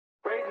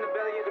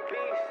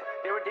beast.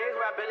 There were days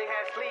where I barely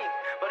had sleep,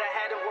 but I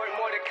had to work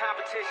more than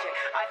competition.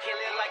 I can't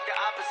live like the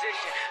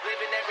opposition,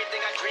 living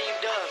everything I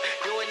dreamed of,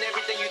 doing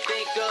everything you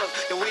think of.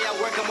 The way I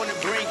work, I'm on the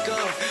brink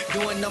of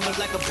doing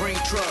numbers like a brink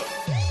truck.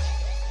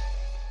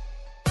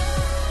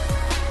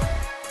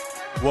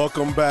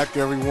 Welcome back,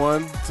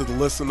 everyone, to the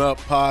Listen Up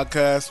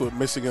podcast with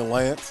Michigan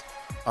Lance.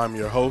 I'm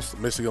your host,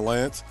 Michigan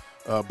Lance,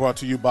 brought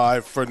to you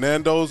by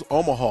Fernando's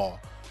Omaha.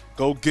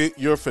 Go get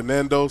your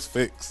Fernando's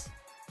fix.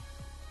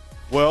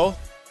 Well,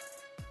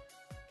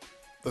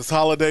 it's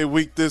holiday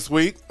week this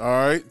week. All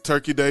right,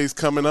 Turkey Day's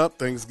coming up.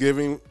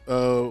 Thanksgiving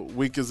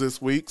week is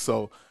this week,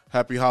 so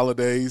happy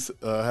holidays,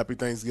 happy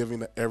Thanksgiving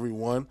to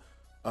everyone.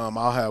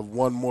 I'll have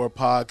one more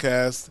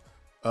podcast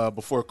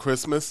before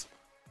Christmas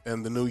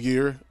and the new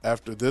year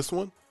after this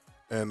one,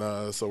 and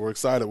so we're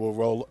excited.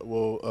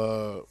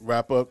 We'll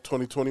wrap up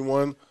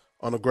 2021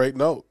 on a great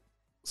note.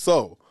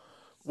 So,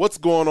 what's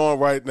going on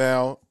right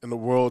now in the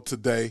world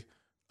today?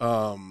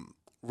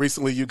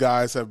 Recently, you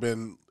guys have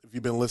been, if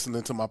you've been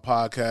listening to my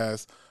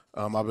podcast,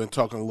 I've been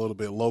talking a little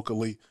bit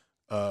locally.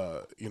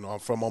 I'm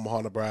from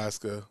Omaha,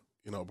 Nebraska.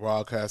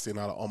 Broadcasting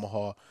out of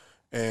Omaha,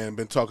 and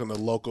been talking to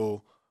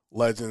local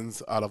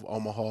legends out of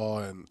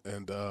Omaha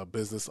and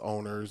business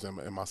owners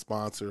and my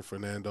sponsor,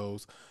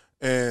 Fernando's.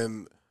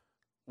 And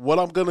what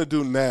I'm going to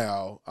do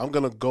now, I'm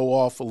going to go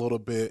off a little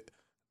bit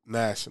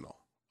national,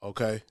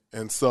 okay?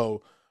 And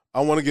so I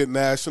want to get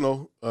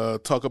national,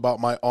 talk about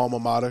my alma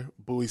mater,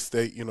 Bowie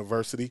State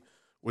University,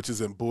 which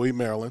is in Bowie,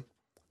 Maryland,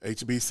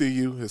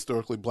 HBCU,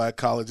 historically black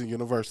college and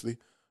university.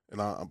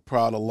 And I'm a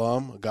proud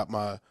alum. I got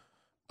my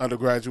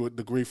undergraduate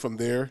degree from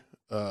there,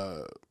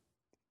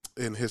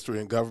 in history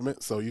and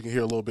government. So you can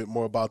hear a little bit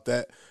more about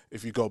that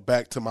if you go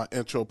back to my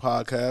intro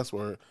podcast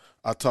where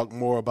I talk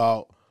more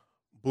about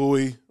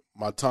Bowie,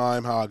 my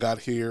time, how I got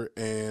here,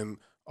 and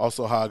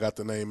also how I got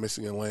the name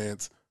Michigan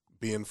Lance,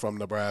 being from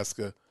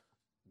Nebraska,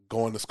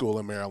 going to school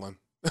in Maryland.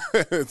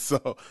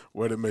 So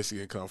where did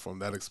Michigan come from?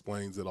 That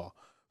explains it all.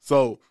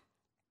 So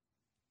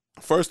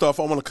first off,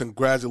 I want to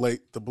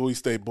congratulate the Bowie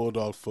State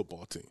Bulldogs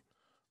football team.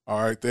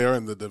 All right, they're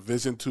in the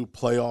Division II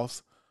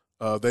playoffs.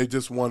 They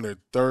just won their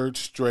third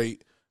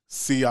straight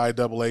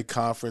CIAA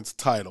conference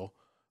title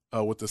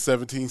with the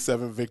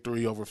 17-7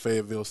 victory over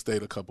Fayetteville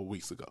State a couple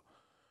weeks ago.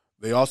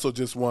 They also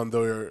just won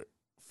their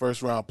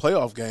first-round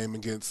playoff game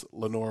against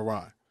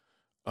Lenoir-Rhyne.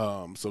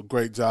 So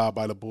great job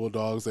by the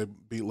Bulldogs. They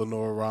beat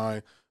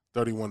Lenoir-Rhyne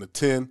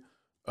 31-10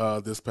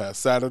 this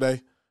past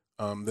Saturday.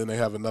 Then they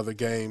have another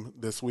game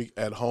this week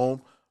at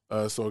home,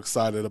 so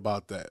excited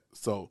about that.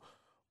 So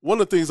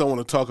one of the things I want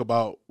to talk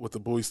about with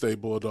the Bowie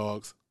State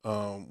Bulldogs,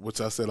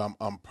 which I said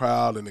I'm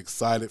proud and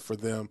excited for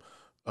them.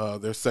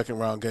 Their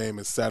second-round game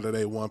is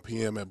Saturday, 1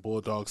 p.m. at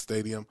Bulldog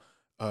Stadium,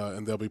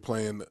 and they'll be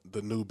playing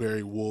the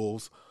Newberry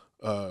Wolves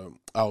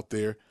out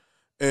there.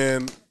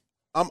 And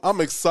I'm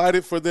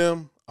excited for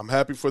them. I'm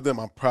happy for them.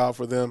 I'm proud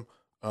for them.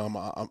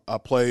 I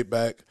played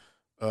back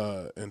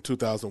in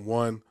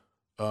 2001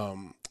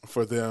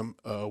 for them.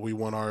 We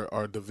won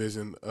our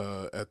division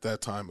at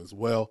that time as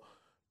well.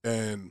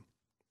 And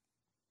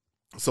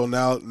so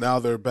now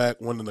they're back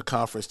winning the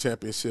conference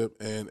championship,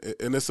 and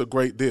it's a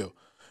great deal.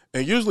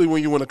 And usually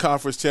when you win a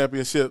conference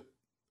championship,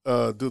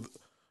 the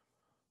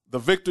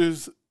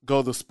victors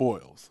go the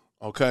spoils,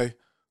 okay?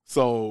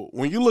 So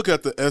when you look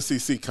at the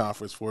SEC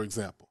conference, for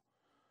example,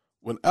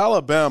 when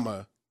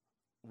Alabama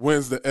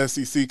wins the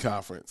SEC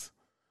conference,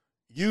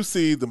 you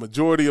see the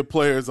majority of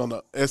players on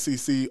the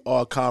SEC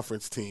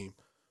all-conference team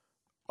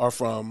are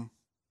from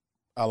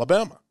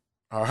Alabama,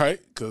 all right?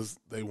 Because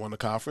they won the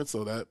conference,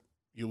 so that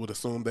you would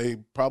assume they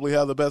probably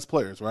have the best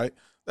players, right?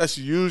 That's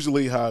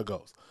usually how it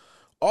goes.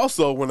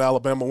 Also, when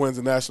Alabama wins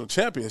a national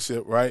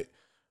championship, right,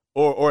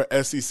 or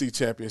SEC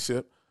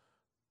championship,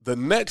 the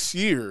next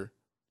year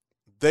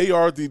they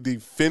are the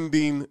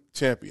defending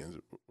champions,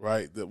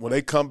 right? When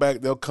they come back,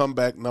 they'll come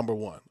back number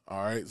one,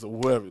 all right? So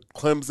whoever,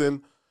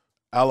 Clemson,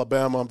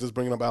 Alabama, I'm just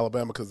bringing up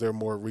Alabama because they're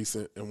more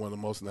recent and won the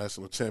most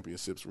national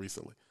championships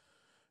recently.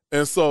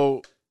 And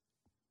so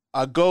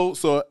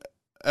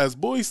as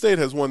Bowie State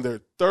has won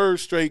their third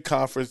straight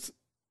conference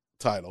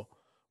title,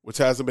 which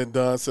hasn't been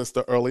done since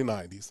the early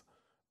 90s,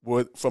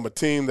 from a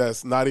team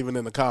that's not even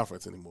in the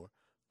conference anymore,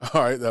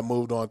 all right, that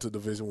moved on to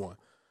Division I.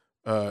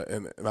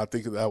 And I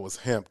think that was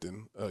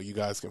Hampton. You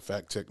guys can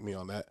fact check me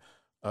on that.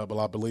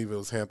 But I believe it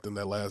was Hampton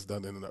that last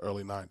done it in the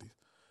early 90s.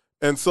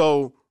 And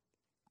so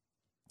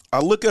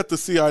I look at the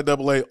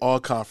CIAA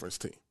all-conference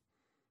team.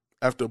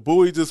 After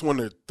Bowie just won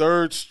their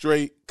third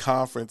straight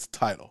conference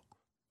title,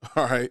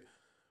 all right,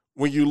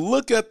 when you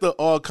look at the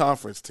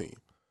all-conference team,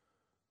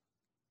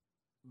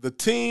 the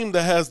team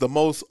that has the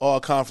most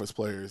all-conference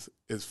players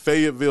is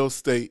Fayetteville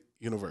State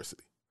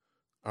University,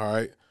 all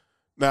right?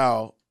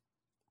 Now,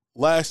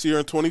 last year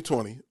in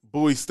 2020,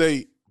 Bowie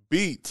State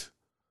beat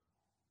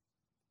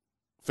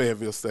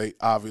Fayetteville State,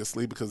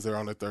 obviously, because they're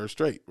on their third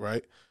straight,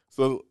 right?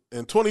 So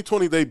in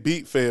 2020, they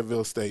beat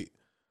Fayetteville State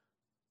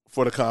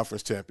for the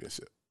conference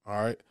championship,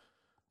 all right?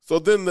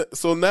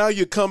 So now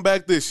you come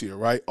back this year,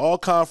 right? All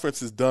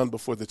conference is done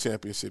before the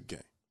championship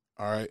game,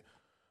 all right?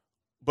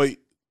 But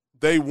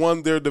they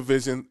won their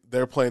division.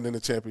 They're playing in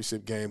the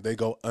championship game. They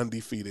go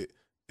undefeated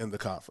in the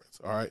conference.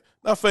 All right.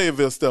 Now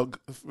Fayetteville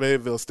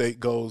State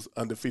goes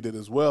undefeated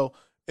as well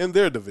in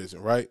their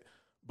division, right?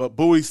 But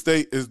Bowie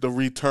State is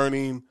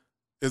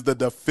the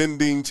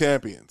defending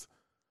champions.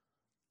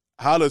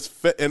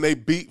 And they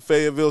beat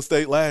Fayetteville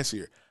State last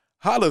year.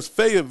 How does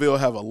Fayetteville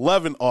have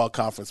 11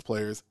 all-conference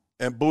players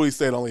and Bowie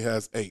State only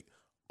has 8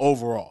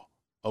 overall?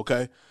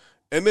 Okay.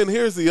 And then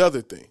here's the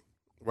other thing,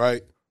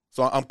 right?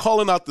 So I'm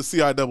calling out the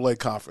CIAA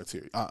conference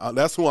here.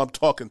 That's who I'm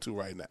talking to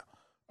right now.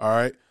 All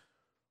right.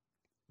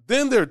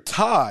 Then they're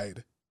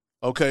tied,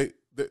 okay?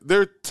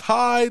 They're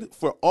tied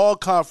for all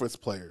conference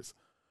players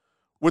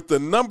with the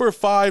number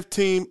 5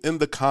 team in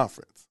the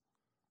conference,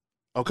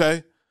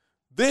 okay?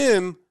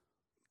 Then,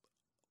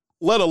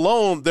 let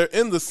alone they're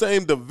in the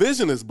same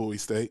division as Bowie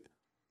State,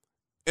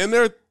 and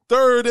they're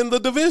 3rd in the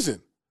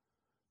division.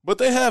 But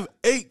they have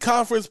 8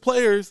 conference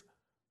players,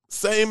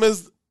 same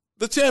as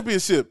the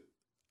championship,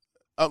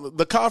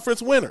 the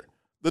conference winner,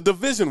 the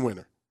division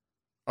winner,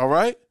 all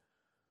right?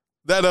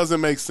 That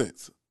doesn't make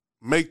sense.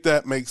 Make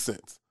that make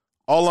sense.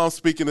 All I'm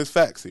speaking is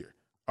facts here.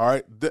 All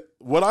right.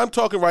 What I'm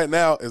talking right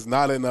now is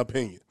not an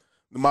opinion.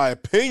 My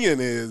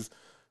opinion is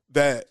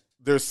that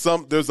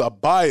there's a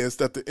bias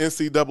that the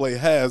NCAA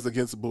has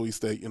against Bowie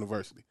State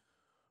University.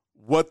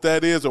 What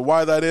that is or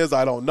why that is,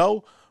 I don't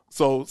know.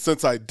 So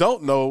since I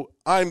don't know,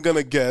 I'm going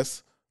to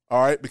guess,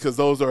 all right, because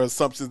those are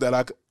assumptions that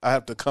I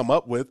have to come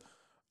up with.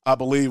 I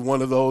believe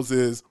one of those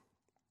is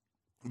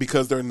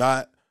because they're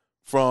not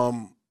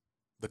from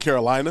the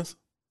Carolinas,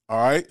 all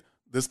right?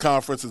 This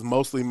conference is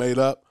mostly made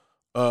up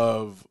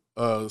of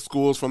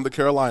schools from the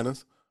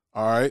Carolinas,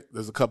 all right?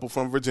 There's a couple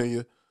from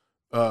Virginia,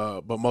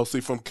 but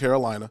mostly from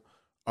Carolina,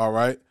 all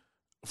right?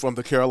 From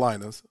the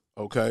Carolinas,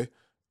 okay?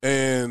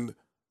 And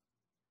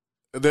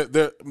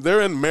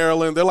they're in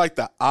Maryland. They're like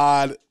the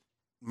odd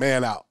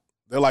man out.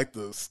 They're like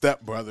the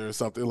stepbrother or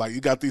something. Like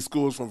you got these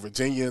schools from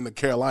Virginia and the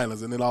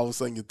Carolinas, and then all of a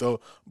sudden you throw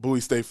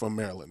Bowie State from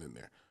Maryland in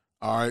there,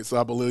 all right? So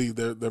I believe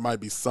there might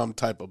be some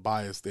type of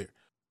bias there.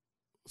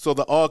 So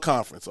the all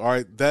conference, all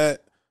right,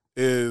 that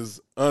is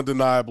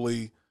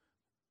undeniably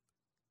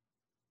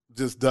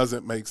just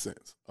doesn't make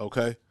sense,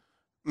 okay?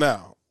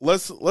 Now,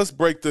 let's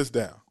break this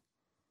down.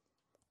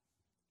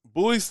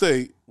 Bowie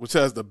State, which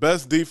has the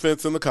best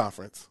defense in the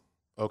conference,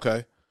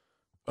 okay,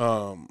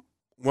 one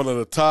of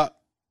the top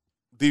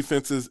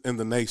defenses in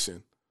the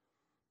nation.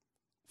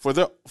 For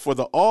the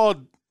all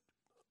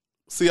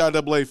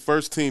CIAA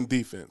first team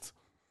defense,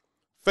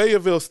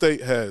 Fayetteville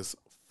State has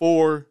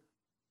 4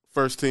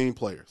 first team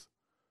players.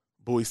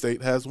 Bowie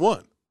State has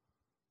 1.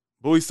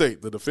 Bowie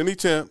State, the defending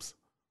champs,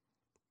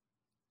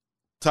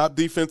 top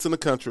defense in the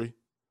country,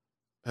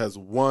 has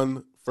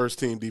 1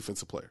 first-team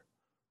defensive player.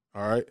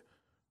 All right?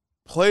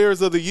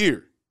 Players of the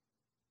year,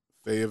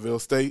 Fayetteville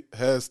State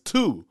has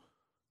 2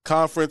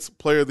 conference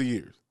player of the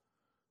years.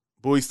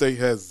 Bowie State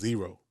has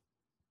 0.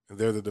 And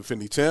they're the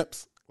defending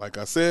champs, like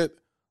I said,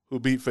 who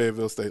beat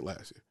Fayetteville State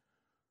last year.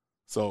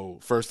 So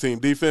first-team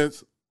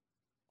defense,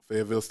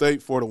 Fayetteville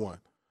State, 4-1.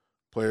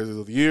 Players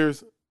of the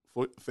years,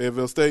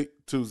 Fayetteville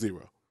State,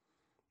 2-0.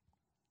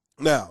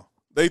 Now,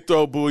 they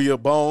throw Bowie a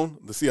bone,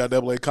 the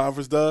CIAA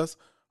conference does,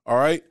 all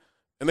right?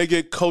 And they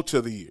get coach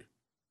of the year,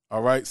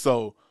 all right?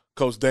 So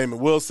Coach Damon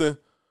Wilson,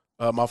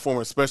 my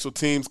former special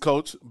teams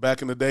coach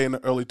back in the day in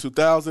the early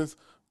 2000s,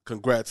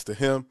 congrats to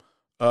him.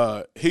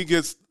 He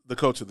gets the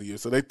coach of the year.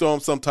 So they throw him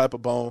some type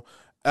of bone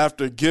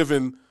after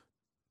giving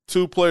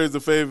 2 players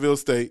of Fayetteville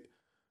State.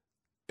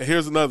 And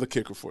here's another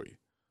kicker for you.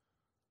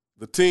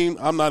 The team,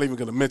 I'm not even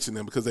going to mention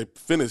them because they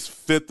finished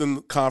 5th in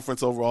the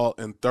conference overall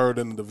and 3rd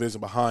in the division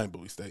behind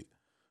Bowie State.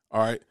 All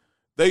right.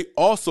 They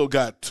also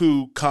got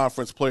 2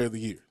 conference player of the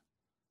year.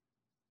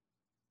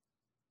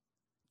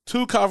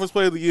 2 conference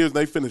player of the year, and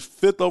they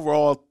finished 5th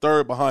overall,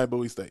 3rd behind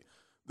Bowie State.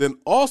 Then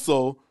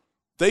also,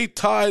 they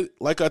tied,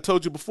 like I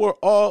told you before,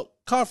 all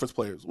conference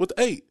players with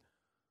 8.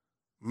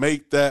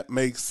 Make that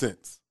make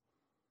sense.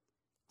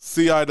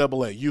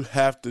 CIAA, you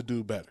have to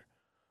do better.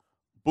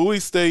 Bowie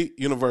State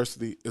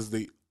University is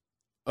the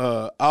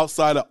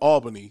outside of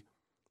Albany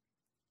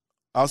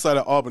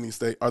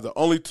State, are the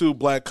only 2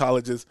 black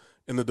colleges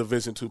in the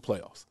Division II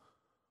playoffs.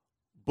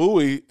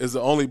 Bowie is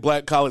the only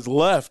black college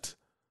left,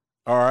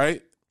 all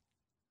right,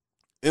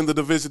 in the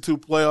Division II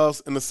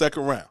playoffs in the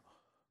second round.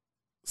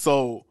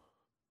 So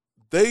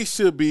they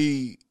should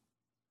be,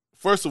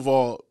 first of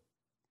all,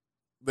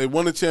 they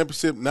won the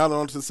championship, now they're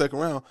on to the second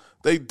round.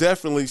 They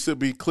definitely should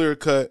be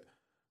clear-cut.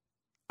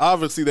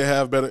 Obviously,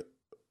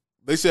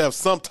 they should have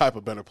some type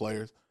of better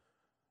players.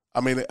 I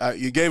mean,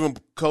 you gave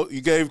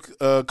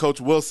Coach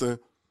Wilson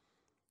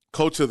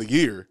Coach of the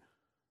Year,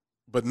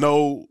 but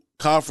no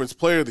Conference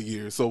Player of the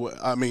Year. So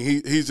I mean,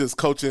 he's just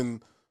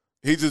coaching.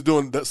 He's just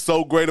doing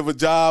so great of a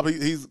job.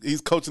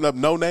 He's coaching up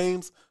no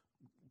names,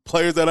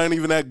 players that aren't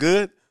even that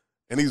good,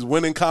 and he's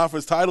winning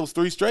conference titles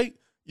 3 straight.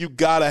 You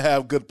gotta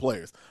have good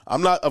players.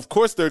 I'm not. Of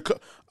course,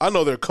 I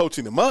know they're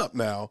coaching him up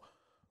now,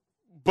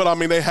 but I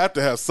mean, they have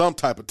to have some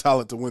type of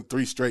talent to win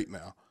 3 straight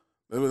now.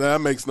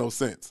 That makes no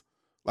sense.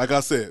 Like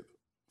I said,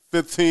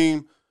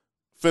 5th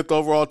 5th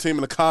overall team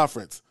in the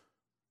conference,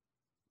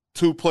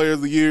 2 players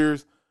of the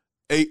years,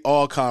 8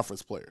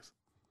 all-conference players.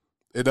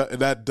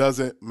 That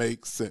doesn't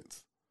make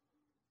sense.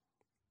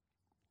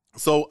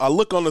 So I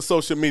look on the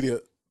social media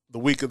the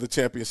week of the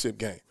championship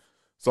game.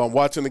 So I'm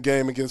watching the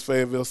game against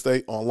Fayetteville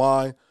State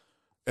online,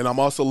 and I'm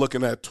also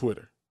looking at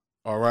Twitter,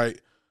 all right?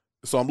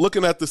 So I'm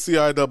looking at the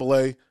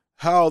CIAA,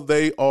 how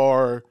they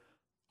are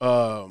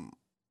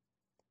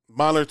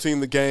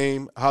monitoring the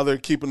game, how they're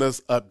keeping us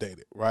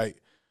updated, right?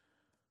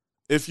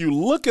 If you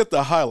look at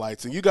the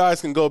highlights, and you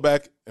guys can go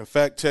back and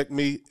fact check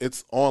me,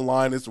 it's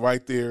online, it's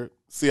right there,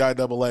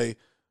 CIAA,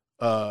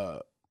 I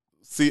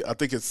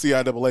think it's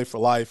CIAA for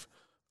Life,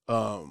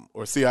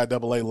 or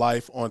CIAA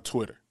Life on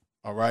Twitter,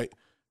 all right?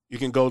 You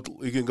can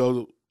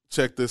go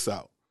check this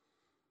out.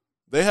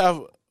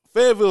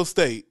 Fayetteville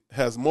State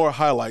has more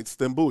highlights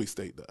than Bowie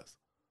State does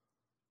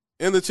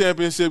in the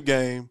championship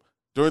game,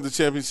 during the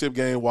championship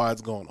game while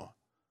it's going on.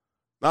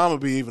 Now I'm going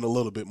to be even a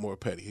little bit more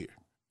petty here,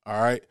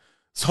 all right?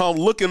 So I'm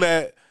looking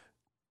at,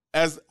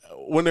 as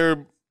when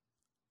they're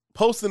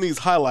posting these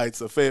highlights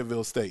of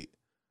Fayetteville State,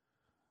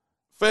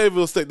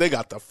 they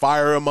got the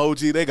fire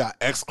emoji, they got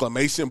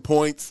exclamation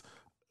points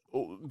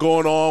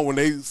going on when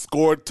they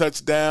score a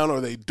touchdown or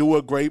they do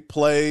a great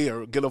play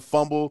or get a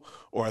fumble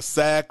or a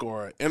sack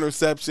or an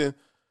interception.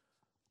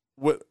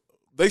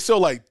 They show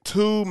like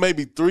 2,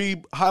 maybe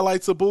 3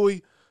 highlights of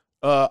Bowie.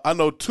 I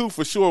know 2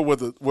 for sure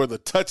were the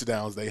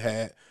touchdowns they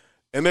had,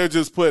 and they're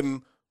just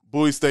putting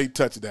Bowie State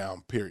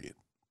touchdown, period.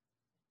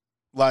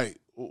 Like,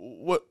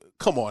 what?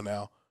 Come on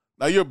now.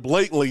 Now you're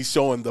blatantly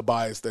showing the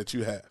bias that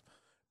you have.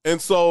 And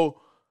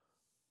so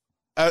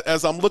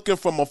as I'm looking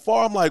from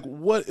afar, I'm like,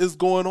 what is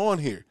going on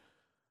here?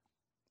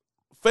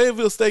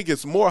 Fayetteville State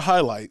gets more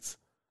highlights.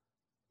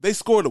 They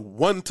scored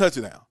 1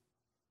 touchdown.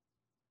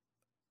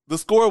 The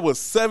score was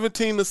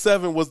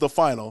 17-7 was the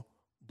final.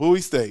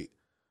 Bowie State.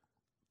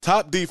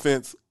 Top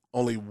defense,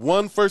 only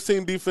 1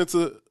 first-team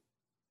defensive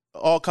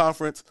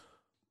all-conference.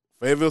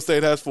 Fayetteville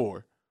State has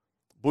 4.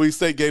 Bowie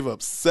State gave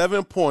up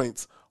 7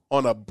 points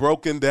on a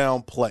broken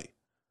down play.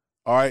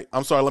 All right?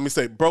 I'm sorry, let me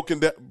say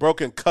broken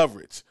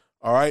coverage.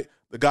 All right?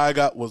 The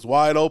guy was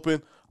wide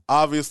open.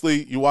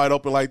 Obviously, you wide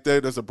open like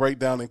that, there's a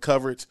breakdown in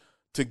coverage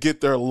to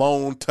get their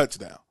lone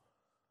touchdown.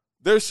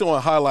 They're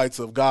showing highlights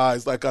of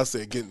guys, like I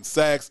said, getting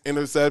sacks,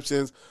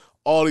 interceptions,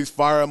 all these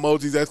fire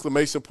emojis,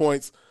 exclamation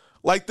points,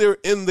 like they're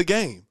in the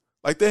game.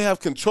 Like they have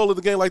control of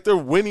the game, like they're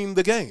winning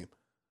the game.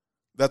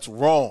 That's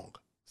wrong.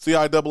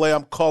 CIAA,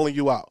 I'm calling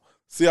you out.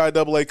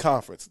 CIAA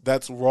conference,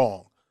 that's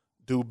wrong.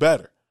 Do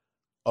better,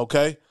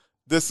 okay?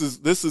 This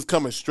is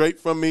coming straight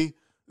from me.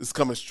 This is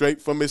coming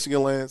straight from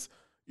Michigan Lance.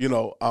 You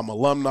know, I'm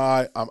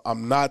alumni.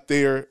 I'm not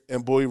there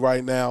in Bowie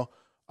right now.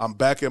 I'm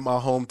back in my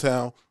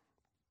hometown.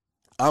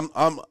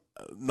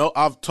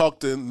 I've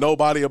talked to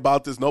nobody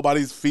about this.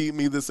 Nobody's feeding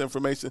me this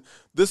information.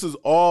 This is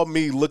all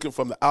me looking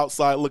from the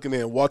outside, looking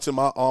in, watching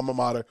my alma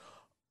mater,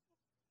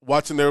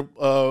 watching their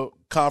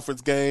conference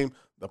game,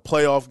 the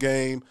playoff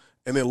game,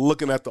 and then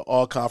looking at the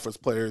all-conference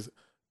players.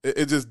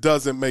 It just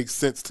doesn't make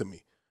sense to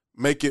me.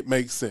 Make it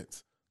make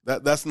sense.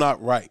 That's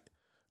not right,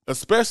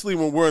 especially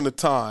when we're in a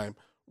time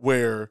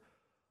where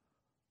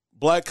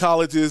black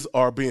colleges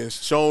are being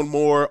shown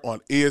more on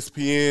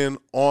ESPN,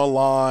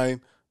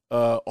 online,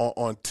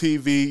 on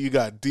TV. You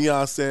got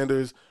Deion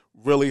Sanders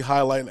really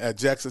highlighting at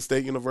Jackson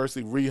State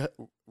University,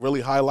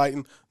 really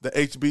highlighting the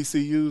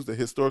HBCUs, the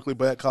historically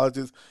black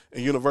colleges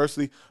and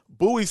university.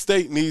 Bowie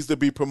State needs to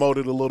be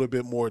promoted a little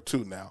bit more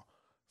too now.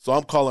 So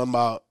I'm calling them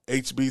out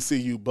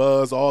HBCU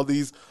buzz, all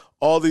these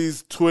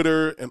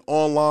Twitter and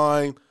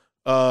online,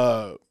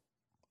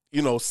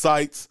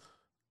 sites.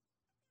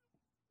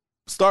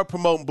 Start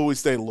promoting Bowie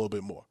State a little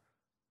bit more.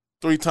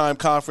 3-time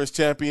conference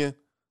champion.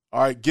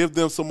 All right, give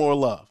them some more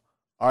love.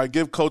 All right,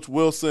 give Coach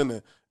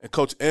Wilson and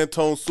Coach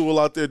Antone Sewell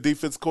out there,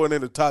 defense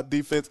coordinator, top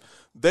defense.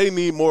 They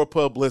need more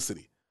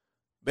publicity.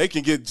 They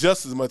can get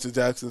just as much as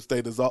Jackson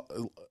State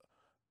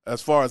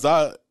as far as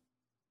I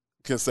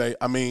can say.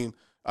 I mean,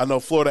 I know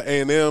Florida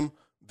A&M,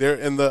 they're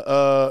in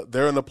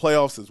the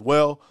playoffs as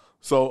well.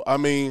 So I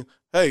mean,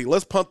 hey,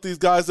 let's pump these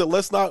guys up.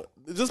 Let's not,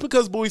 just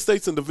because Bowie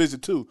State's in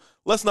Division II,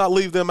 let's not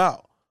leave them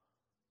out.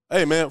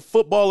 Hey man,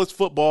 football is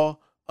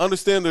football.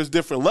 Understand there's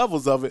different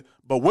levels of it,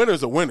 but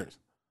winners are winners.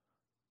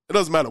 It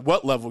doesn't matter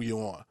what level you're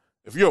on.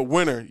 If you're a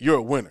winner, you're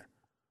a winner.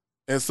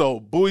 And so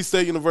Bowie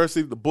State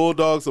University, the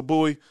Bulldogs of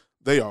Bowie,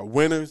 they are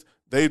winners.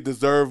 They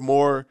deserve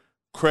more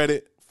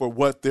credit for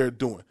what they're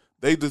doing.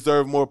 They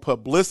deserve more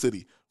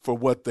publicity for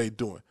what they're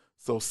doing.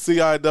 So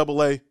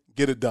CIAA,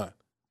 get it done.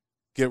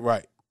 Get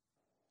right.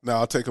 Now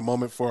I'll take a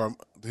moment to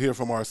hear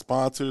from our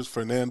sponsors,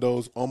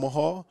 Fernando's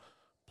Omaha.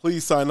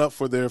 Please sign up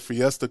for their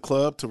Fiesta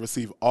Club to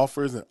receive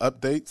offers and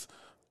updates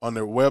on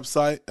their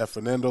website at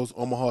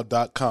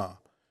fernandosomaha.com.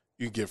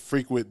 You can get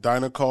frequent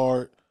diner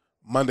card.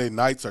 Monday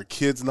nights are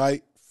kids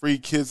night, free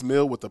kids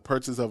meal with the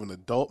purchase of an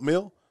adult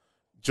meal.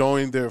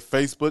 Join their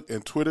Facebook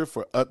and Twitter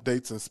for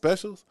updates and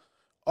specials.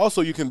 Also,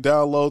 you can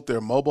download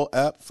their mobile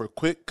app for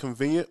quick,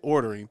 convenient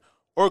ordering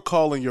or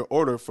call in your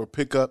order for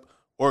pickup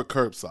or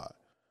curbside.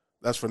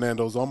 That's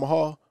Fernando's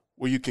Omaha,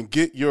 where you can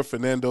get your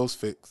Fernando's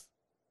fix.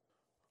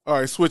 All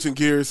right, switching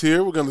gears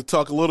here, we're going to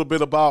talk a little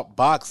bit about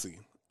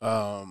boxing.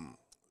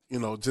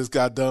 Just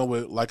got done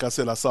with, like I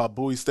said, I saw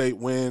Bowie State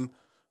win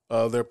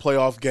their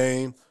playoff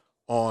game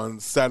on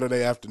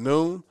Saturday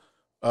afternoon.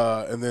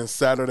 And then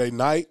Saturday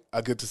night, I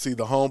get to see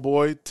the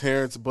homeboy,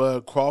 Terrence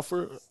Bud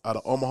Crawford, out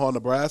of Omaha,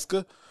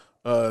 Nebraska,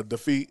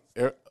 defeat,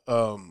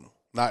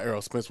 not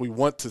Errol Spence. We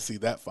want to see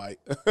that fight.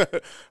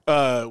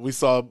 We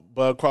saw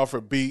Bud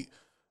Crawford beat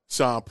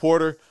Sean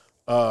Porter.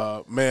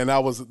 Man,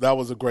 that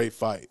was a great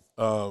fight.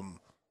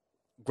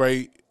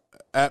 Great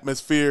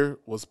atmosphere,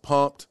 was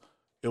pumped.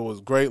 It was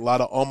great. A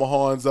lot of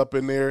Omahans up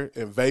in there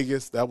in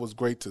Vegas. That was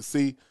great to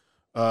see.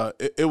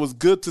 It was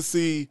good to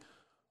see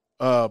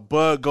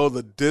Bud go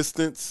the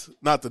distance,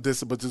 not the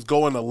distance, but just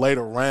go in the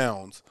later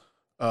rounds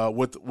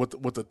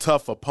with a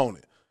tough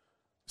opponent.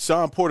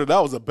 Sean Porter, that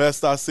was the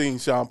best I've seen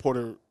Sean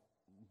Porter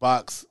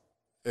box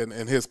in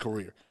his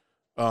career.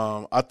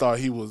 I thought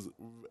he was,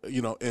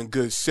 in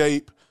good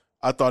shape.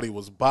 I thought he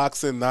was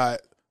boxing,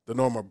 not the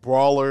normal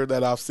brawler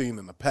that I've seen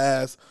in the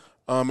past.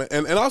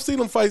 And I've seen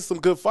him fight some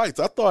good fights.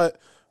 I thought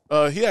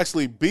he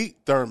actually beat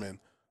Thurman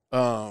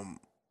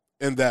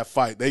in that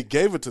fight. They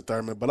gave it to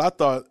Thurman, but I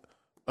thought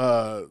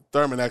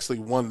Thurman actually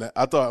won that.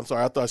 I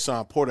thought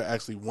Sean Porter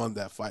actually won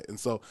that fight.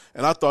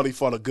 And I thought he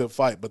fought a good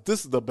fight. But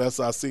this is the best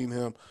I've seen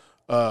him,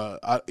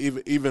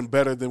 even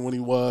better than when he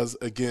was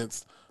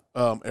against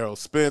Errol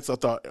Spence. I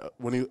thought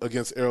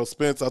against Errol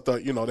Spence, I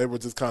thought, they were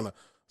just kind of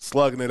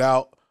slugging it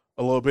out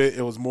a little bit.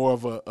 It was more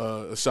of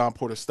a Sean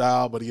Porter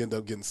style, but he ended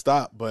up getting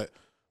stopped. But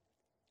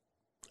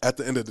at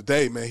the end of the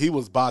day, man, he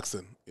was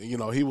boxing. He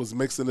was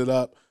mixing it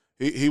up.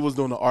 He was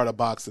doing the art of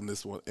boxing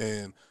this one.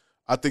 And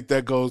I think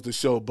that goes to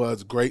show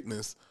Bud's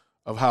greatness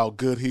of how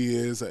good he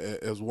is,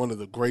 as one of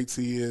the greats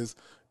he is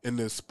in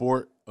this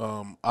sport.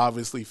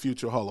 Obviously,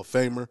 future Hall of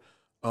Famer.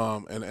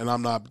 And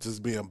I'm not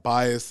just being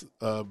biased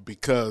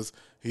because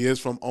he is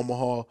from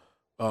Omaha.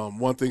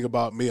 One thing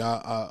about me,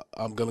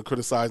 I'm going to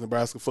criticize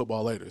Nebraska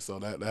football later, so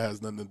that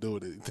has nothing to do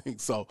with anything.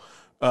 So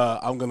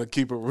I'm going to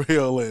keep it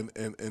real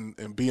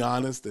and be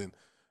honest and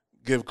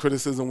give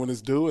criticism when it's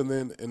due, and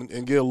then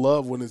and give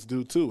love when it's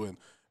due too.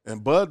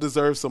 And Bud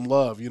deserves some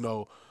love.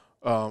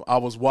 I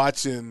was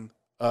watching.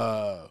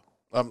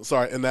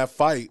 In that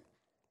fight.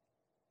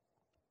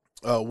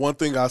 One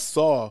thing I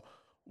saw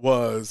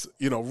was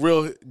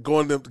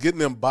getting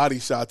them body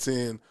shots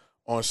in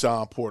on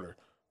Sean Porter.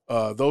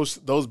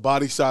 Those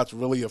body shots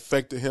really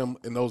affected him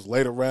in those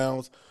later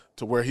rounds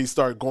to where he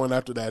started going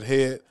after that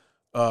head.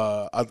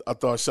 I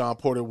thought Sean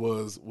Porter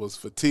was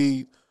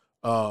fatigued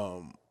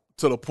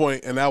to the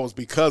point, and that was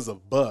because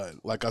of Bud.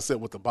 Like I said,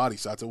 with the body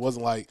shots, it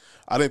wasn't like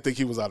I didn't think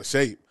he was out of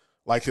shape,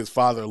 like his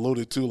father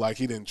alluded to, like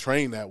he didn't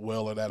train that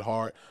well or that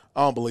hard.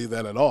 I don't believe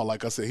that at all.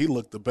 Like I said, he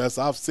looked the best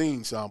I've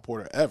seen Sean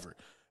Porter ever.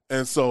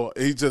 And so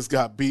he just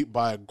got beat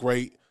by a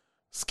great,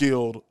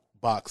 skilled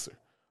boxer.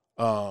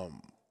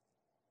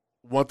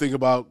 One thing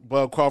about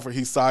Bud Crawford,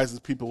 he sizes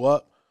people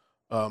up.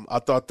 I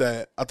thought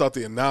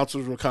the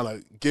announcers were kind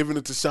of giving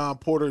it to Sean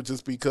Porter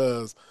just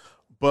because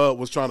Bud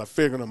was trying to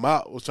figure him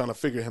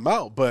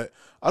out. But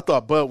I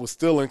thought Bud was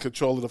still in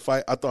control of the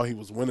fight. I thought he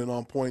was winning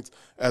on points,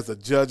 as the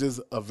judges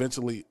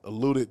eventually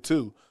alluded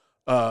to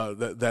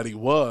that he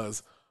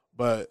was.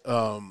 But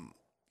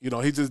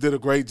he just did a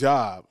great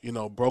job.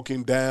 Broke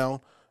him down,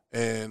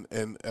 and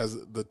as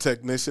the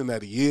technician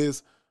that he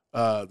is,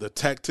 the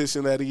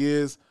tactician that he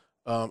is,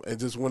 and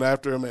just went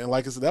after him. And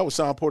like I said, that was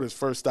Sean Porter's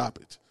first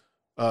stoppage,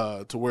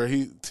 to where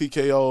he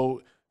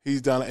TKO.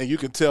 He's done, and you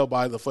can tell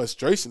by the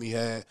frustration he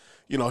had.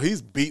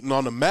 He's beating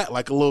on the mat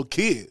like a little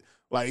kid.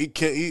 Like he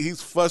can't.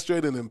 He's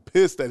frustrated and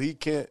pissed that he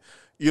can't,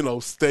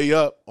 stay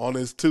up on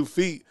his 2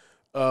 feet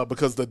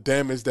because the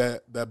damage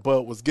that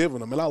Bud was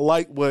giving him. And I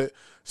like what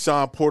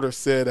Sean Porter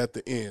said at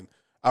the end.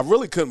 I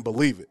really couldn't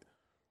believe it,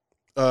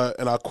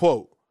 and I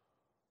quote: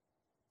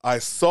 "I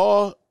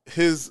saw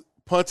his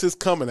punches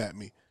coming at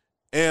me,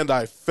 and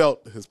I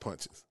felt his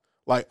punches."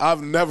 Like,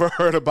 I've never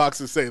heard a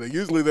boxer say that.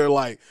 Usually they're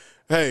like,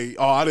 hey,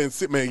 I didn't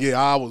see, man, yeah,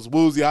 I was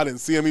woozy. I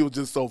didn't see him. He was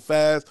just so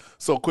fast,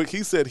 so quick.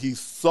 He said he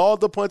saw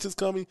the punches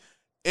coming,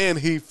 and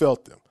he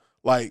felt them.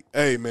 Like,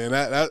 hey, man,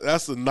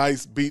 that's a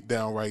nice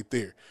beatdown right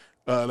there.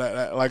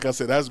 Like I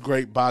said, that's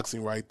great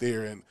boxing right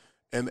there.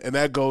 And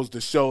that goes to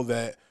show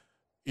that,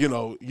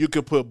 you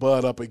could put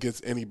Bud up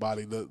against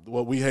anybody.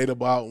 What we hate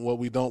about and what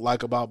we don't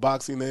like about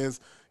boxing is,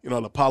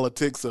 the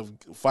politics of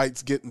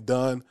fights getting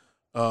done.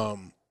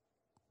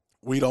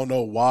 We don't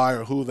know why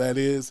or who that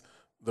is,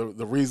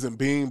 the reason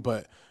being,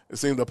 but it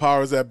seems the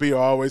powers that be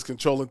are always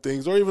controlling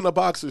things, or even the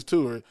boxers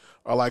too,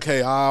 are like,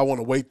 hey, I want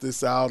to wait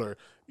this out, or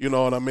you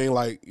know what I mean?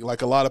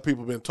 Like a lot of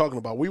people have been talking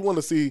about. We want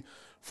to see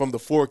from the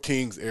Four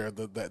Kings era,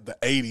 the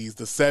 80s,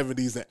 the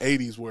 70s and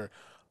 80s, where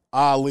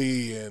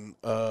Ali and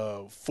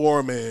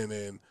Foreman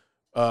and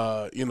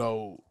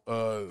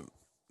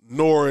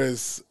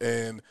Norris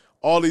and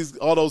all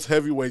those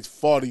heavyweights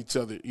fought each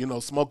other.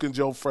 Smoking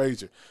Joe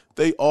Frazier,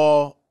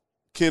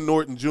 Ken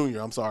Norton Jr.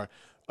 I'm sorry,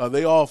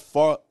 they all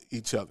fought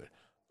each other.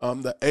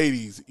 The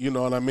 80s, you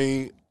know what I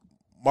mean?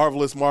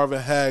 Marvelous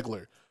Marvin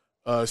Hagler,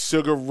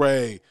 Sugar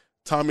Ray,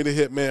 Tommy the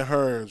Hitman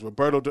Hearns,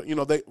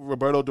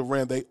 Roberto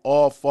Duran, they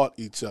all fought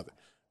each other,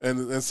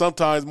 and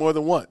sometimes more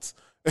than once.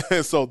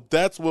 And so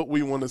that's what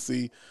we want to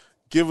see.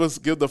 Give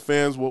the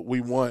fans what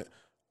we want.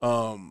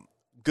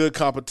 Good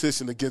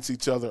competition against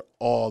each other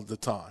all the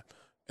time,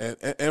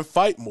 and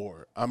fight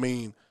more. I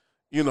mean,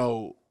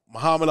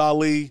 Muhammad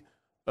Ali,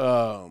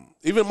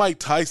 even Mike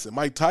Tyson.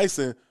 Mike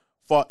Tyson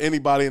fought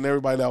anybody and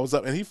everybody that was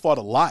up, and he fought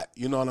a lot.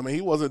 You know what I mean?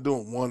 He wasn't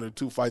doing 1 or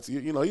 2 fights a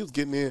year. He was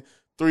getting in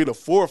 3 to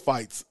 4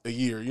 fights a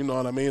year. You know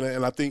what I mean?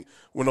 And I think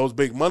when those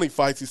big money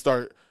fights, he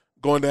started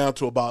going down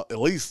to about at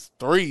least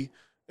 3.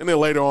 And then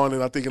later on,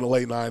 and I think in the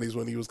late 90s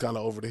when he was kind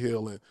of over the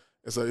hill, and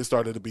so it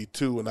started to be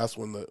 2, and that's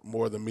when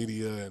more of the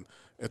media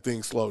and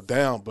things slowed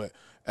down. But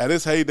at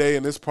his heyday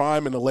and his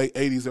prime in the late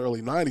 80s,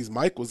 early 90s,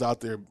 Mike was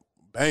out there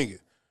banging,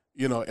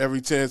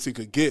 every chance he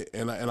could get.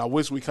 And I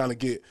wish we kind of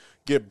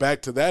get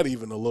back to that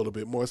even a little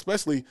bit more,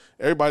 especially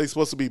everybody's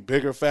supposed to be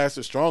bigger,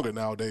 faster, stronger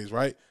nowadays,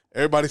 right?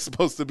 Everybody's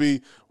supposed to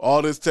be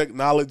all this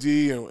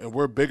technology, and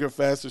we're bigger,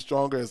 faster,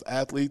 stronger as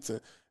athletes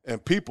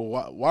and people.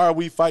 Why are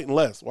we fighting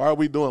less? Why are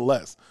we doing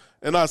less?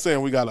 And not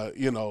saying we got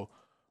to,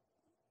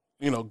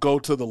 go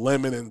to the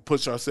limit and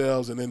push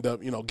ourselves and end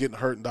up, getting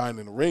hurt and dying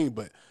in the ring.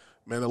 But,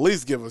 man, at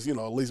least give us, at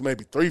least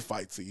maybe 3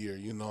 fights a year,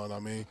 you know what I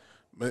mean?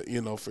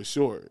 For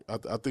sure.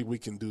 I think we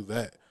can do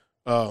that.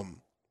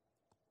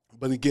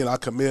 But, again, I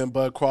commend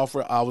Bud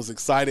Crawford. I was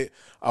excited.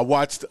 I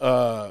watched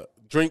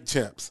Drink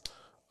Champs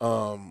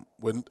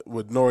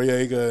with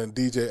Noriega and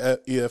DJ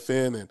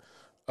EFN,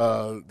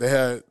 and they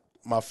had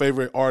my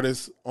favorite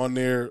artists on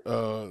there,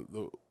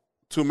 the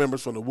 2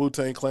 members from the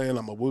Wu-Tang Clan.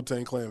 I'm a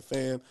Wu-Tang Clan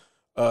fan.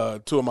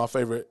 2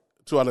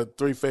 out of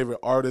 3 favorite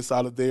artists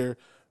out of there.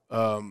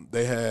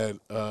 They had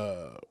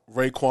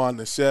Raekwon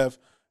the Chef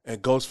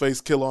and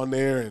Ghostface Killah on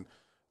there, and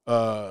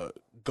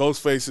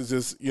Ghostface is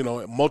just,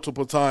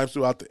 multiple times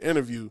throughout the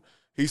interview,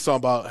 he's talking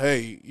about,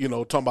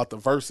 talking about the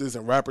verses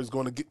and rappers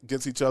going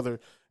against each other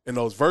in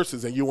those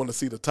verses, and you want to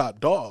see the top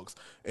dogs.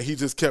 And he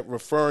just kept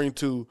referring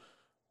to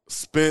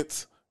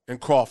Spence and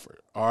Crawford.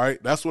 All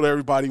right, that's what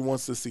everybody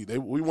wants to see.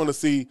 We want to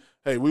see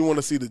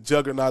the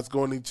juggernauts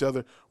going at each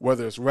other,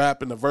 whether it's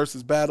rap in the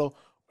versus battle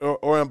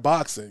or in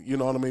boxing. You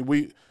know what I mean?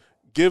 We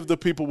give the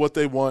people what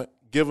they want.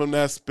 Give them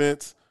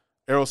that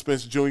Errol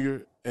Spence Jr.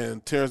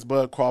 and Terrence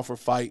Bud Crawford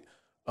fight.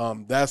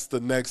 That's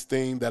the next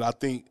thing that I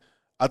think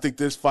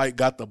this fight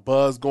got the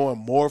buzz going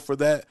more for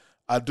that.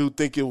 I do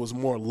think it was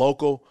more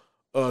local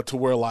to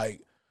where,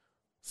 like,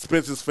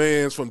 Spence's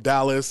fans from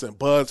Dallas and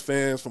Bud's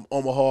fans from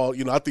Omaha,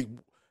 I think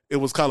it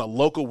was kind of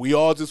local. We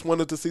all just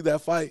wanted to see that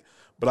fight.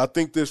 But I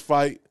think this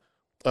fight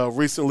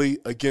recently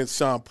against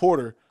Sean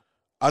Porter,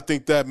 I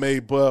think that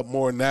made Bud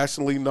more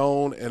nationally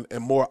known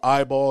and more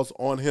eyeballs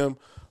on him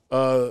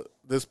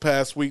this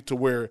past week, to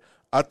where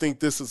I think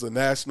this is a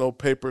national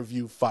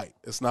pay-per-view fight.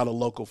 It's not a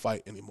local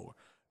fight anymore.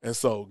 And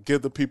so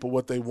give the people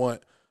what they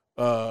want.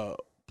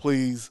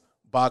 Please,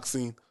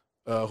 boxing,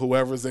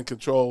 whoever's in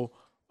control,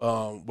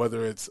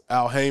 whether it's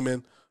Al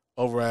Heyman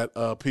over at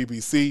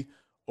PBC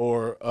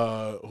or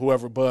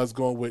whoever Bud's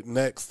going with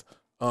next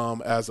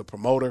as a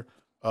promoter.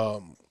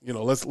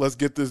 Let's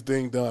get this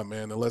thing done,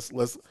 man, and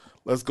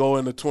let's go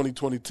into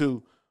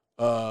 2022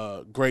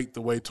 great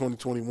the way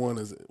 2021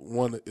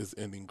 is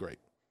ending great.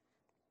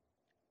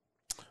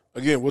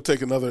 Again, we'll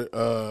take another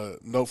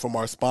note from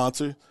our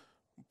sponsor.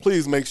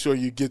 Please make sure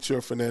you get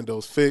your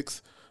Fernando's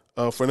fix.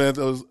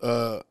 Fernando's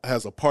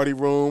has a party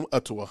room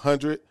up to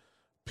 100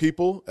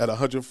 people at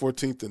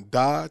 114th and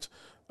Dodge.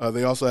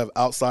 They also have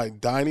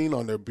outside dining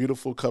on their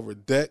beautiful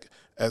covered deck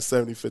at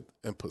 75th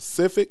and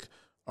Pacific.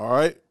 All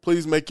right,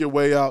 please make your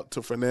way out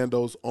to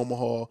Fernando's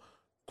Omaha.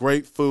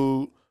 Great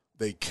food.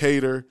 They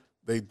cater.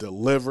 They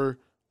deliver.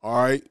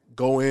 All right,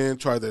 go in,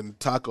 try the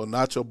taco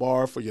nacho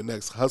bar for your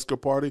next Husker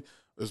party.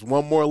 There's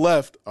one more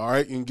left. All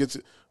right, you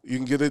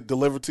can get it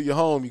delivered to your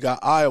home. You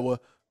got Iowa.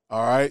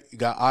 All right, you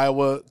got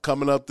Iowa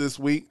coming up this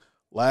week.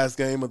 Last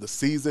game of the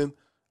season.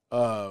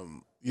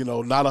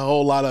 Not a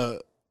whole lot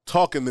of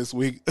talking this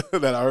week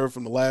that I heard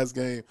from the last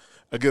game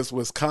against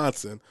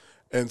Wisconsin.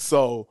 And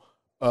so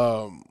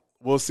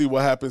we'll see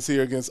what happens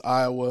here against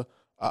Iowa.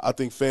 I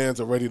think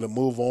fans are ready to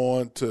move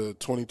on to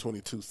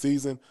 2022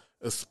 season,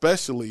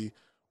 especially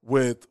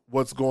with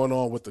what's going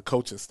on with the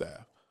coaching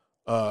staff.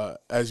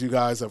 As you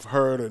guys have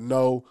heard or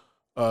know,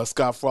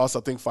 Scott Frost, I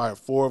think, fired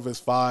 4 of his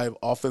 5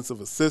 offensive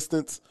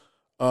assistants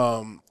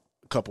a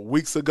couple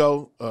weeks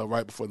ago,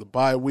 right before the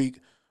bye week.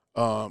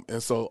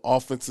 And so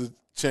offensive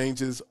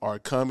changes are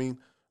coming.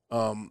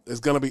 It's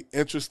going to be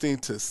interesting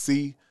to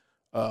see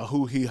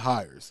who he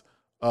hires.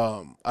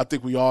 I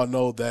think we all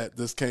know that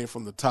this came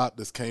from the top.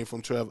 This came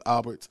from Trev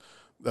Alberts.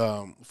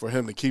 For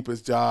him to keep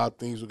his job,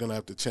 things were going to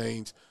have to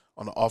change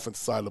on the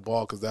offensive side of the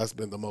ball because that's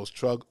been the most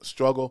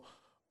struggle.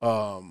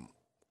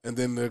 And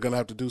then they're going to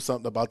have to do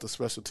something about the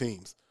special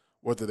teams,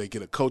 whether they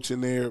get a coach in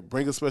there,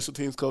 bring a special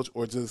teams coach,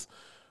 or just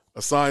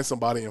assign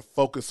somebody and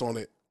focus on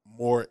it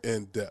more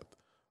in depth.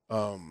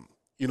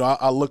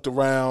 I looked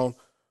around.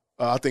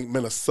 I think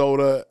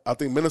Minnesota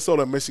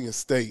and Michigan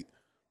State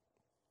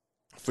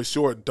for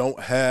sure don't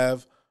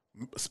have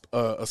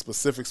a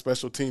specific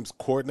special teams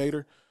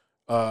coordinator,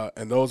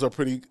 and those are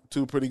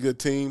two pretty good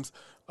teams.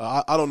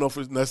 I don't know if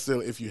it's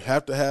necessarily if you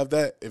have to have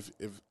that. If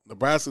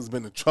Nebraska's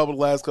been in trouble the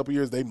last couple of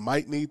years, they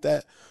might need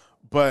that.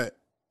 But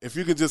if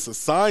you can just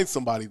assign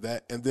somebody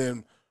that and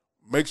then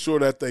make sure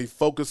that they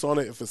focus on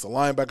it, if it's a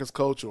linebackers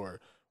coach or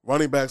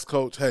running backs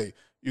coach, hey,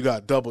 you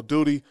got double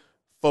duty,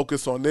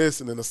 focus on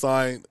this, and then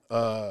assign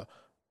that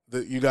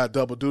you got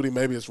double duty.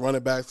 Maybe it's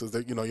running backs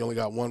because you only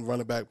got one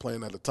running back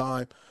playing at a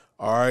time.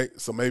 All right,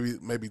 so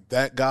maybe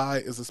that guy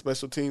is a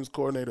special teams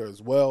coordinator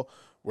as well,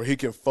 where he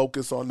can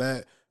focus on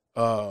that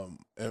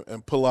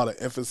and put a lot of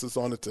emphasis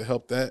on it to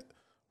help that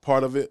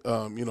part of it.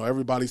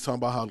 Everybody's talking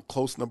about how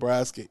close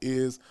Nebraska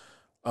is,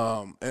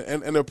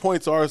 and their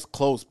points are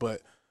close,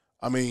 but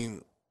I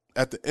mean,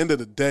 at the end of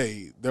the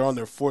day, they're on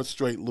their fourth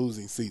straight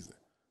losing season,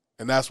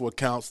 and that's what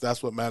counts.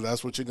 That's what matters.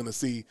 That's what you're going to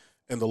see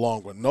in the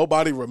long run.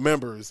 Nobody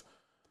remembers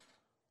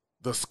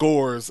the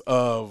scores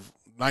of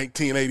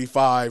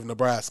 1985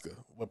 Nebraska.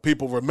 What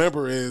people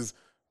remember is,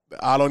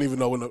 I don't even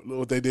know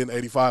what they did in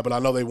 85, but I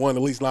know they won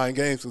at least 9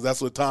 games because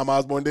that's what Tom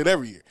Osborne did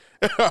every year.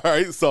 All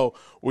right, so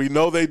we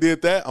know they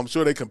did that. I'm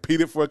sure they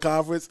competed for a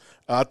conference.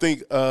 I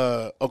think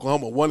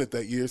Oklahoma won it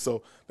that year,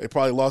 so they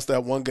probably lost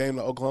that one game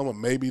to Oklahoma,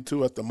 maybe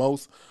 2 at the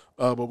most.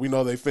 But we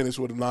know they finished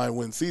with a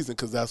 9-win season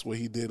because that's what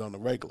he did on the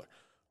regular.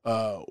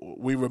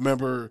 We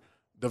remember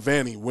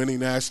Devaney winning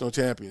national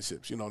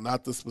championships,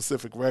 not the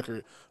specific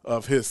record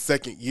of his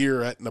second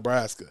year at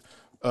Nebraska.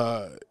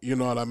 You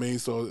know what I mean?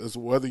 So it's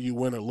whether you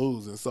win or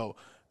lose. And so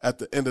at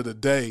the end of the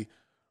day,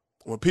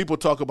 when people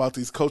talk about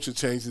these coaching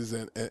changes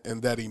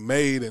and that he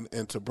made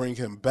and to bring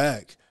him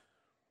back,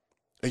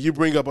 and you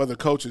bring up other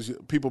coaches,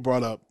 people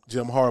brought up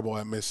Jim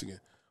Harbaugh at Michigan,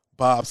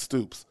 Bob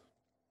Stoops.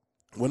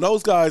 When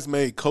those guys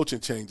made coaching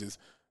changes,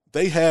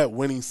 they had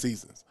winning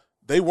seasons.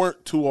 They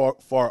weren't too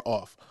far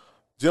off.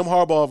 Jim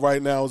Harbaugh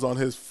right now is on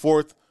his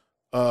 4th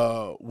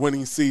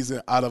winning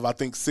season out of, I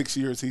think, 6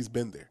 years he's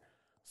been there.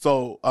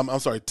 So, I'm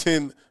sorry,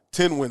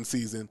 10-win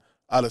season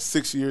out of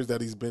 6 years that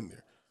he's been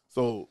there.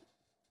 So,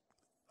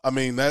 I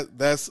mean,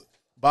 that's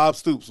Bob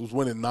Stoops was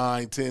winning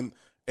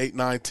 8,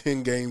 9,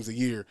 10 games a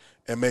year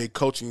and made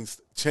coaching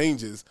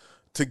changes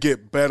to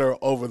get better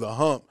over the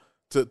hump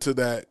to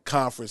that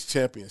conference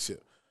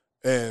championship.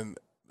 And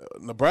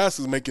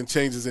Nebraska's making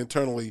changes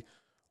internally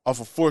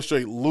off of 4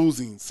 straight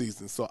losing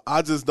seasons. So,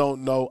 I just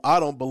don't know. I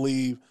don't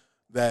believe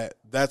that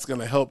that's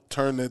going to help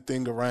turn that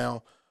thing around.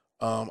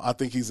 I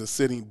think he's a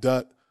sitting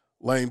duck.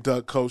 Lame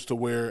duck coach to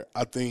where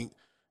I think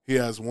he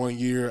has 1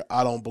 year.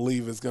 I don't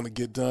believe it's going to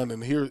get done,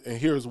 and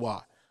here's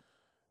why.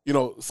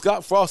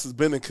 Scott Frost has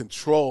been in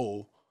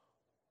control.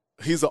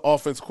 He's an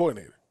offense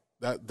coordinator.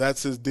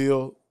 That's his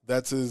deal.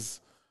 That's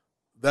his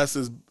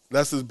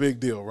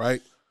big deal,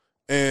 right?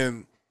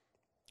 And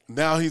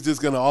now he's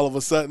just going to all of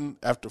a sudden,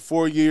 after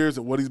 4 years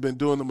and what he's been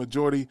doing the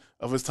majority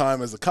of his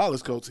time as a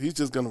college coach, he's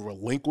just going to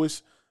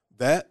relinquish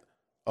that.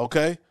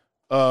 Okay.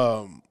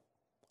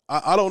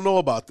 I don't know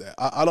about that.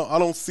 I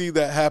don't see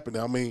that happening.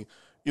 I mean,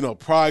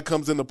 pride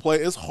comes into play.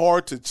 It's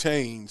hard to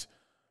change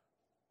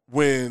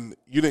when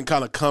you didn't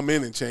kind of come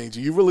in and change.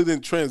 You really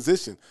didn't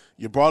transition.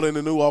 You brought in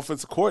a new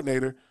offensive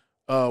coordinator,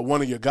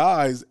 one of your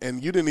guys,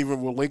 and you didn't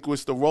even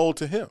relinquish the role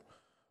to him.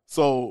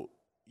 So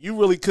you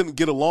really couldn't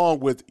get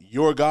along with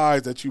your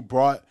guys that you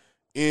brought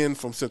in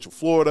from Central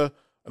Florida,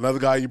 another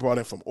guy you brought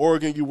in from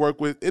Oregon you work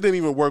with. It didn't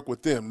even work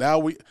with them.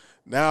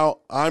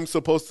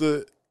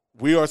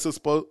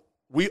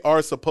 We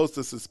are supposed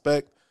to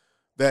suspect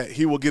that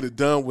he will get it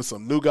done with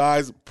some new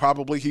guys.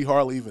 Probably he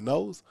hardly even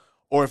knows.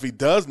 Or if he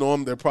does know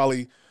them,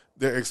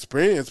 their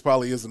experience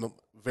probably isn't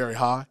very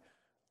high.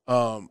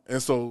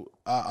 And so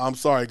I'm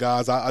sorry,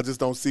 guys. I just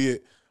don't see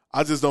it.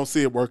 I just don't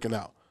see it working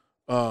out.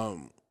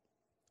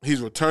 He's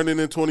returning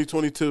in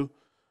 2022.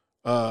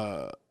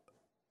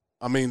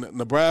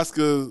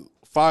 Nebraska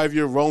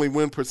 5-year rolling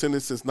win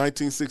percentage since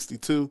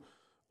 1962.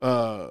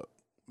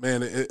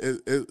 Man,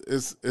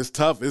 it's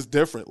tough. It's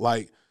different.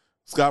 Like,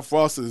 Scott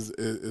Frost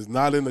is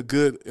not in a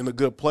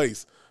good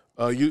place.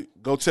 You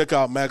go check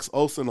out Max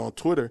Olson on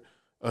Twitter.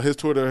 His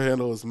Twitter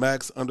handle is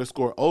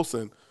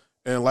Max_Olson.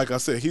 And like I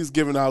said, he's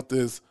given out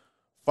this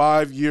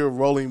 5-year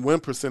rolling win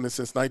percentage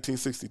since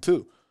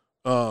 1962.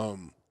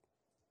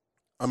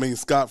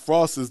 Scott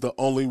Frost is the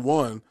only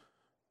one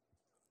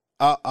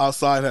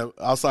outside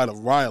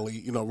of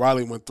Riley.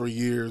 Riley went 3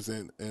 years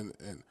and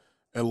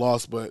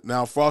lost, but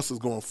now Frost is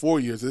going 4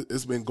 years.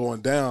 It's been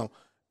going down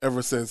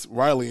ever since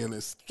Riley, and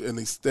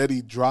he's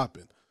steady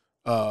dropping.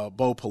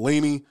 Bo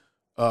Pelini,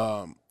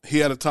 he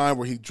had a time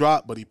where he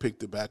dropped, but he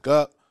picked it back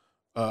up.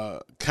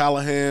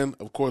 Callahan,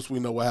 of course, we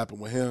know what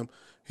happened with him.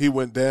 He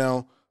went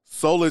down.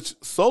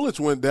 Solich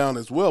went down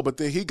as well, but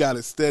then he got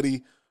it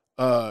steady.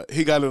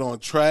 He got it on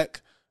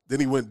track. Then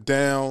he went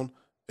down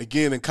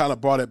again and kind of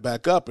brought it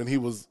back up, and he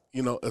was,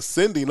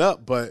 ascending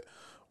up. But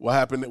what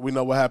happened? We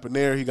know what happened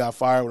there. He got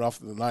fired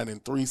after the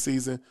 9-3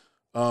 season.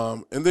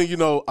 And then,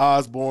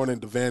 Osborne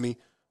and Devaney.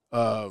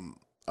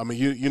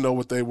 You know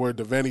what they were.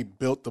 Devaney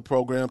built the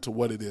program to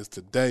what it is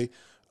today.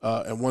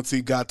 And once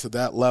he got to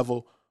that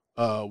level,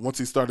 once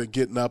he started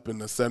getting up in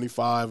the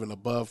 75 and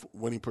above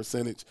winning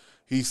percentage,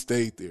 he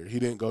stayed there. He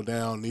didn't go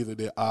down. Neither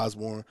did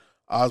Osborne.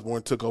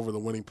 Osborne took over the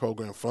winning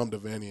program from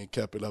Devaney and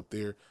kept it up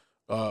there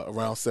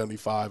around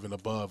 75 and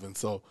above. And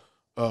so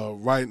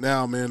right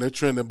now, man, they're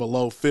trending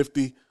below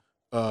 50.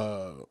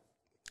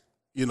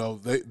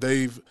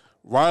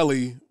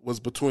 Riley was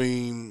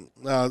between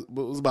it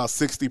was about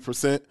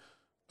 60%.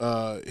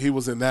 He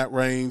was in that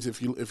range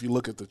if you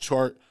look at the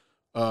chart.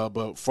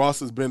 But Frost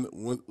has been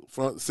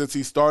since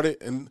he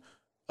started and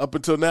up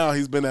until now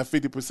he's been at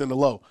 50% or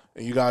low.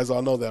 And you guys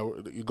all know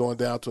that you're going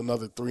down to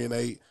another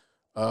 3-8.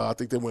 I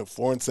think they went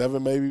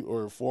 4-7 maybe,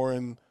 or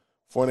 4-8,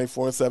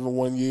 4-7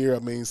 1 year. I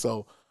mean,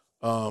 so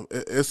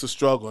it's a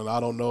struggle, and I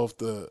don't know if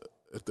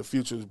the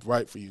future is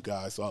bright for you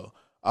guys. So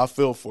I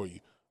feel for you.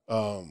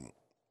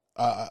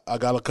 I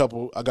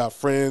got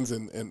friends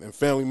and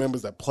family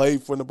members that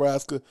played for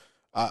Nebraska.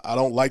 I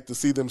don't like to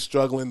see them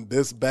struggling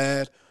this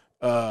bad.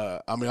 I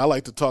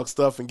like to talk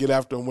stuff and get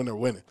after them when they're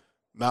winning,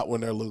 not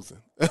when they're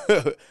losing.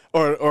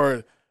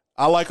 or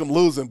I like them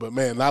losing, but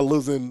man, not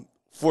losing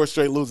 4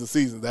 straight losing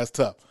seasons, that's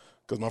tough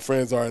because my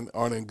friends aren't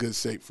in good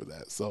shape for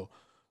that. So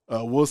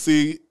we'll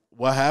see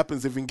what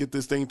happens if he can get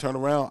this thing turned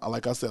around.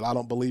 Like I said, I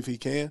don't believe he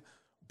can,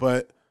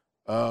 but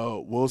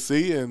we'll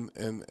see, and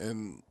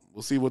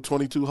we'll see what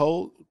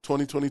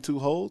 2022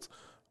 holds.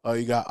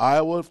 You got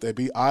Iowa. If they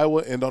beat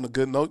Iowa, end on a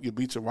good note, you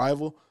beat your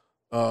rival.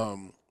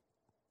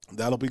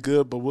 That'll be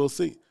good, but we'll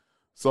see.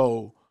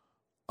 So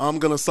I'm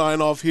going to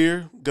sign off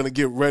here. Going to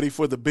get ready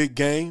for the big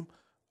game,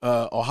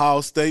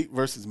 Ohio State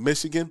versus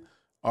Michigan.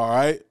 All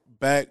right,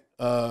 back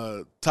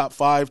top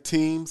 5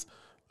 teams.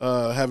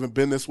 Haven't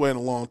been this way in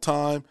a long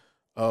time,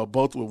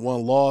 both with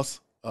 1 loss,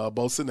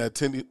 both sitting at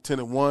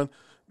 10-1.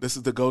 This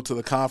is to go to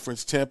the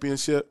conference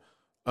championship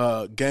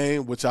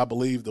game, which I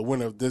believe the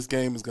winner of this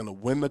game is going to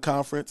win the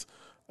conference.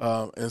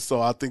 And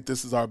so I think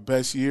this is our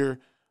best year.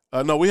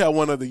 No, we had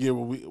one other year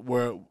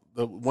where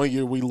the 1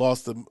 year we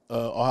lost to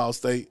Ohio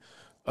State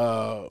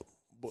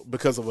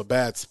because of a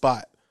bad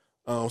spot.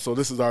 So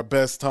this is our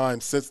best time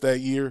since that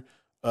year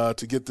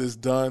to get this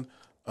done.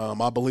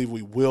 I believe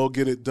we will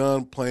get it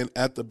done playing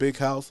at the Big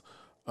House.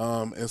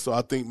 And so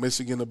I think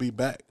Michigan will be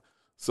back.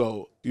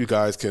 So you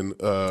guys can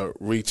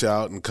reach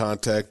out and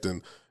contact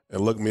and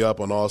look me up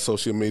on all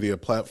social media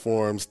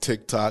platforms,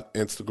 TikTok,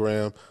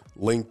 Instagram,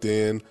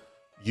 LinkedIn,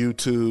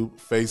 YouTube,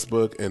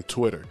 Facebook, and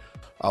Twitter.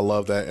 I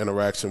love that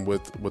interaction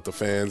with the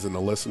fans and the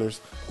listeners.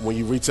 When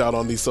you reach out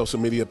on these social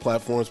media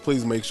platforms,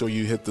 please make sure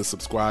you hit the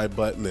subscribe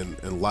button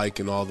and like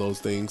and all those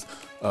things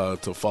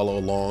to follow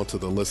along to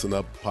the Listen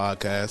Up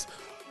podcast.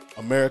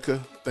 America,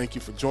 thank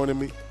you for joining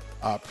me.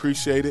 I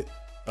appreciate it.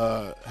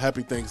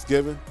 Happy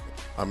Thanksgiving.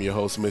 I'm your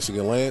host,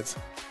 Michigan Lance.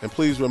 And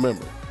please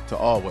remember to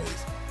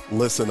always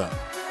listen up.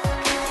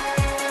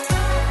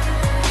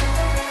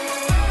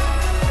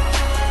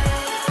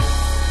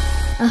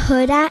 A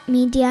Huda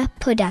Media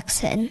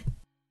Production.